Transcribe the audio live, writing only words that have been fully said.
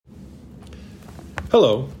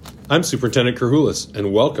Hello, I'm Superintendent Kerhoulas,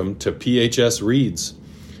 and welcome to PHS Reads.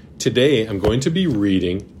 Today I'm going to be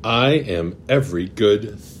reading I Am Every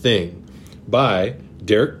Good Thing by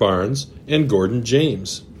Derek Barnes and Gordon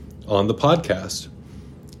James on the podcast.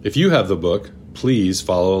 If you have the book, please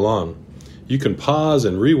follow along. You can pause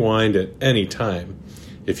and rewind at any time.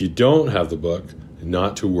 If you don't have the book,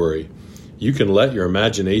 not to worry. You can let your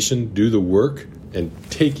imagination do the work and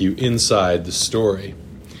take you inside the story.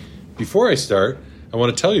 Before I start, I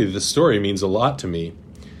want to tell you this story means a lot to me.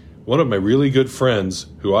 One of my really good friends,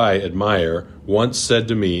 who I admire, once said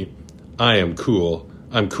to me, "I am cool.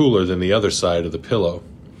 I'm cooler than the other side of the pillow."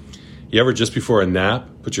 You ever just before a nap,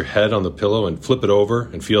 put your head on the pillow and flip it over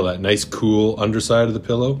and feel that nice cool underside of the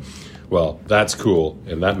pillow? Well, that's cool,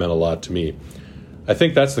 and that meant a lot to me. I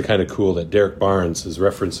think that's the kind of cool that Derek Barnes is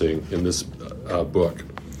referencing in this book.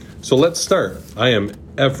 So let's start. I am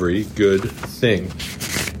every good thing.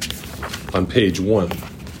 On page 1.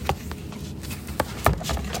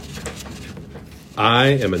 I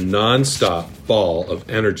am a non-stop ball of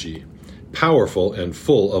energy, powerful and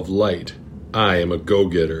full of light. I am a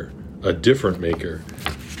go-getter, a difference maker,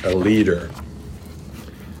 a leader.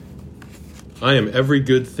 I am every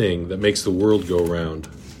good thing that makes the world go round.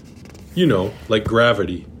 You know, like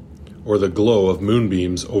gravity, or the glow of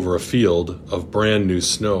moonbeams over a field of brand new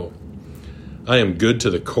snow. I am good to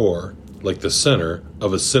the core, like the center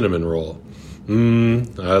of a cinnamon roll.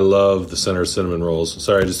 I love the center of cinnamon rolls.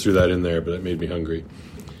 Sorry, I just threw that in there, but it made me hungry.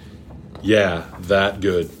 Yeah, that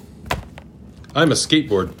good. I'm a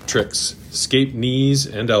skateboard tricks, skate knees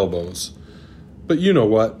and elbows. But you know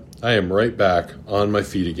what? I am right back on my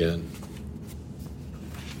feet again.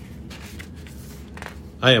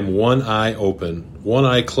 I am one eye open, one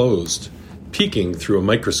eye closed, peeking through a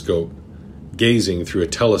microscope, gazing through a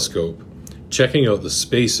telescope, checking out the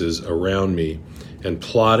spaces around me, and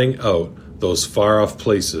plotting out those far-off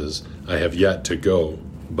places I have yet to go,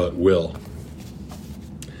 but will.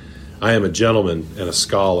 I am a gentleman and a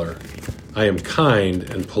scholar. I am kind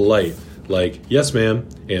and polite, like, "Yes, ma'am,"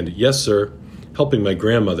 and "Yes, sir," helping my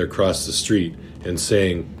grandmother cross the street and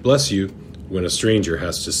saying, "Bless you," when a stranger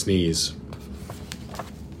has to sneeze.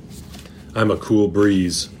 I'm a cool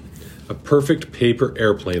breeze, a perfect paper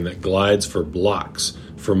airplane that glides for blocks,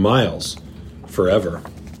 for miles, forever.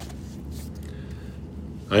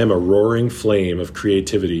 I am a roaring flame of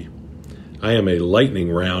creativity. I am a lightning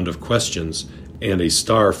round of questions and a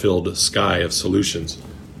star-filled sky of solutions.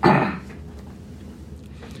 I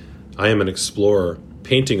am an explorer,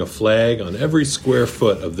 painting a flag on every square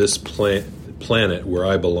foot of this planet where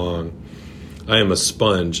I belong. I am a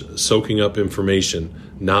sponge, soaking up information,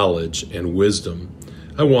 knowledge, and wisdom.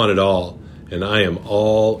 I want it all, and I am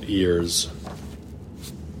all ears.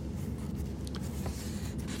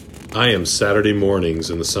 I am Saturday mornings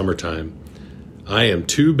in the summertime. I am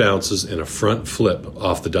 2 bounces and a front flip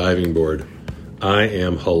off the diving board. I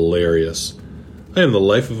am hilarious. I am the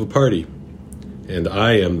life of a party. And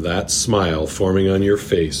I am that smile forming on your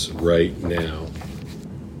face right now.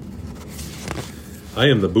 I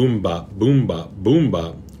am the boom bop, boom bop, boom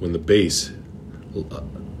bop when the bass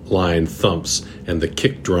line thumps and the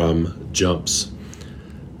kick drum jumps.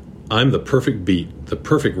 I'm the perfect beat, the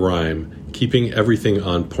perfect rhyme, keeping everything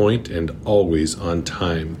on point and always on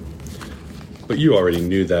time. But you already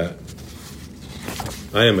knew that.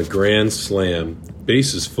 I am a grand slam,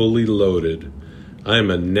 bases fully loaded. I am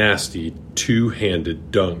a nasty,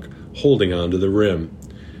 2-handed dunk, holding onto the rim.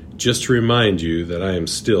 Just to remind you that I am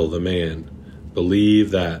still the man.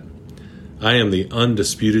 Believe that. I am the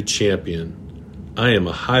undisputed champion. I am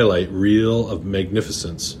a highlight reel of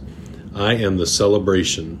magnificence. I am the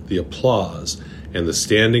celebration, the applause, and the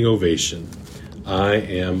standing ovation. I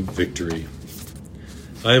am victory.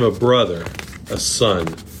 I am a brother, a son,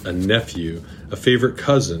 a nephew, a favorite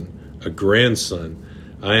cousin, a grandson.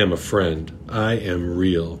 I am a friend. I am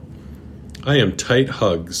real. I am tight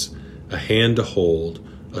hugs, a hand to hold,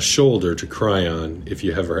 a shoulder to cry on if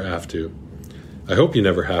you ever have to. I hope you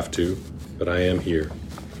never have to, but I am here.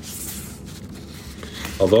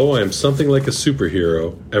 Although I am something like a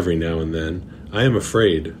superhero every now and then, I am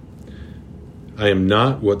afraid. I am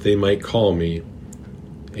not what they might call me,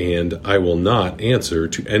 and I will not answer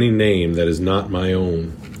to any name that is not my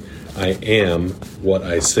own. I am what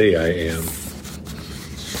I say I am.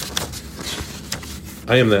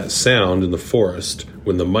 I am that sound in the forest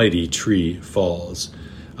when the mighty tree falls.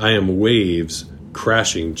 I am waves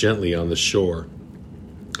crashing gently on the shore.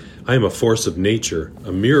 I am a force of nature,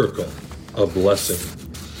 a miracle, a blessing.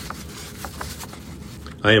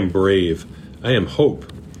 I am brave. I am hope.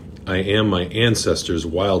 I am my ancestors'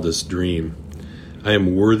 wildest dream. I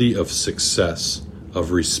am worthy of success,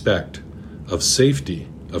 of respect, of safety,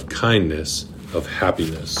 of kindness, of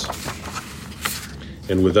happiness.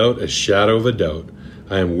 And without a shadow of a doubt,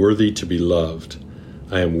 I am worthy to be loved.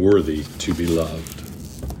 I am worthy to be loved.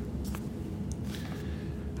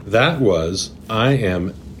 That was I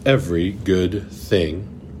Am Every Good Thing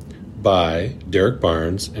by Derek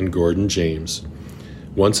Barnes and Gordon James.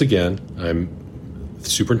 Once again, I'm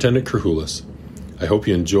Superintendent Kerhoulas. I hope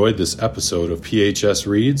you enjoyed this episode of PHS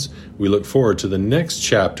Reads. We look forward to the next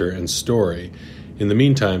chapter and story. In the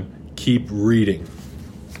meantime, keep reading.